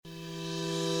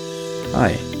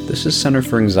Hi, this is Center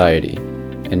for Anxiety,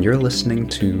 and you're listening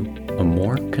to A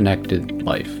More Connected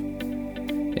Life.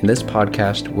 In this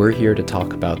podcast, we're here to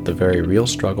talk about the very real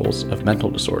struggles of mental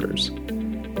disorders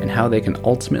and how they can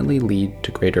ultimately lead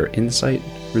to greater insight,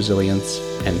 resilience,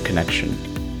 and connection.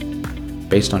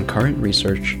 Based on current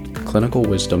research, clinical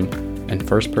wisdom, and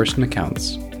first-person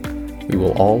accounts, we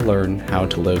will all learn how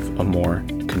to live a more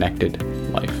connected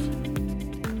life.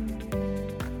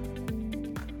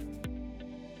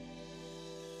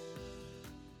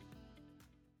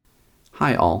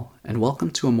 Hi all, and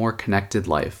welcome to A More Connected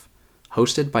Life,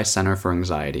 hosted by Center for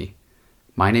Anxiety.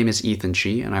 My name is Ethan Chi,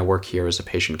 and I work here as a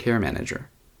patient care manager.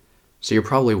 So you're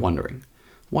probably wondering,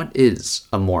 what is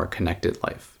a more connected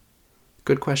life?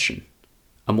 Good question.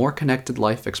 A more connected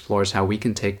life explores how we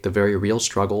can take the very real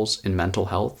struggles in mental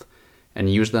health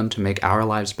and use them to make our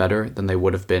lives better than they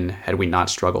would have been had we not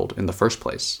struggled in the first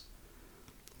place.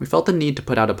 We felt the need to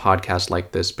put out a podcast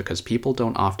like this because people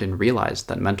don't often realize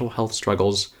that mental health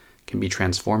struggles can be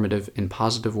transformative in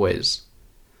positive ways.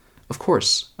 Of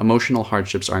course, emotional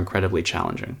hardships are incredibly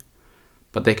challenging,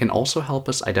 but they can also help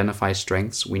us identify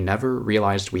strengths we never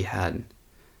realized we had.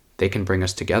 They can bring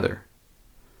us together.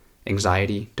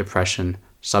 Anxiety, depression,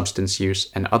 substance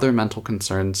use, and other mental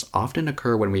concerns often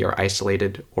occur when we are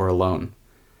isolated or alone.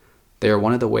 They are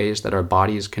one of the ways that our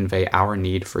bodies convey our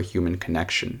need for human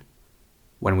connection.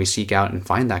 When we seek out and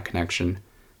find that connection,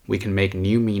 we can make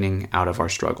new meaning out of our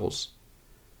struggles.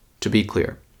 To be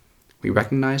clear, we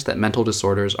recognize that mental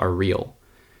disorders are real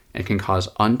and can cause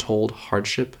untold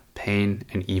hardship, pain,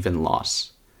 and even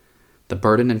loss. The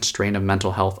burden and strain of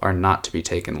mental health are not to be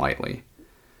taken lightly,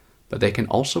 but they can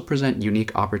also present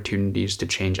unique opportunities to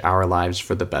change our lives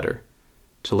for the better,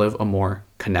 to live a more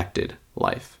connected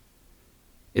life.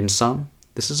 In sum,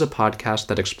 this is a podcast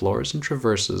that explores and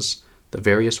traverses the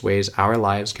various ways our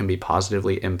lives can be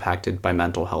positively impacted by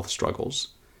mental health struggles.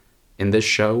 In this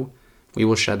show, we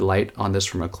will shed light on this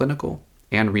from a clinical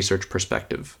and research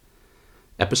perspective.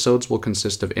 Episodes will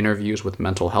consist of interviews with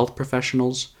mental health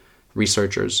professionals,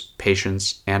 researchers,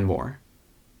 patients, and more.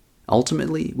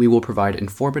 Ultimately, we will provide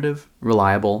informative,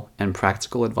 reliable, and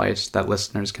practical advice that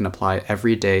listeners can apply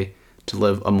every day to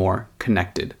live a more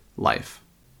connected life.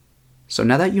 So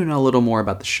now that you know a little more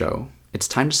about the show, it's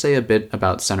time to say a bit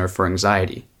about Center for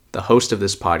Anxiety, the host of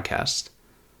this podcast.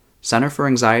 Center for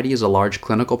Anxiety is a large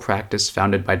clinical practice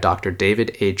founded by Dr.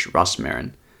 David H.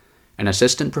 Rosmarin, an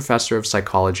assistant professor of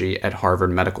psychology at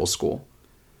Harvard Medical School.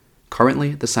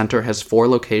 Currently, the center has 4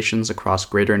 locations across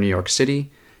greater New York City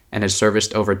and has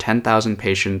serviced over 10,000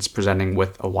 patients presenting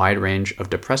with a wide range of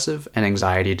depressive and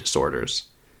anxiety disorders.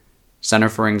 Center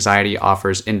for Anxiety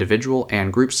offers individual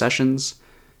and group sessions,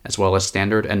 as well as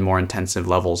standard and more intensive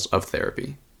levels of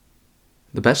therapy.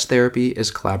 The best therapy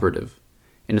is collaborative.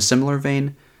 In a similar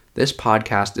vein, this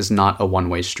podcast is not a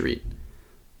one-way street.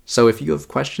 So if you have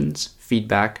questions,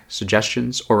 feedback,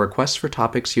 suggestions, or requests for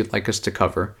topics you'd like us to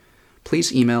cover,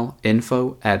 please email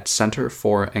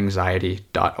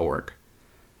info@centerforanxiety.org.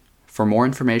 For more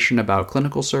information about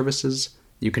clinical services,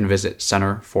 you can visit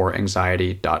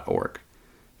centerforanxiety.org.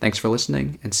 Thanks for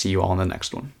listening, and see you all in the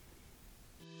next one.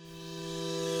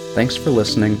 Thanks for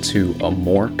listening to A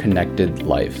More Connected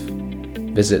Life.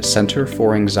 Visit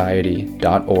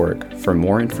centerforanxiety.org for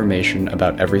more information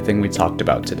about everything we talked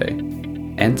about today,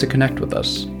 and to connect with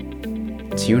us.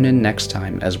 Tune in next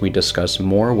time as we discuss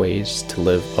more ways to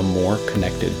live a more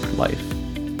connected life.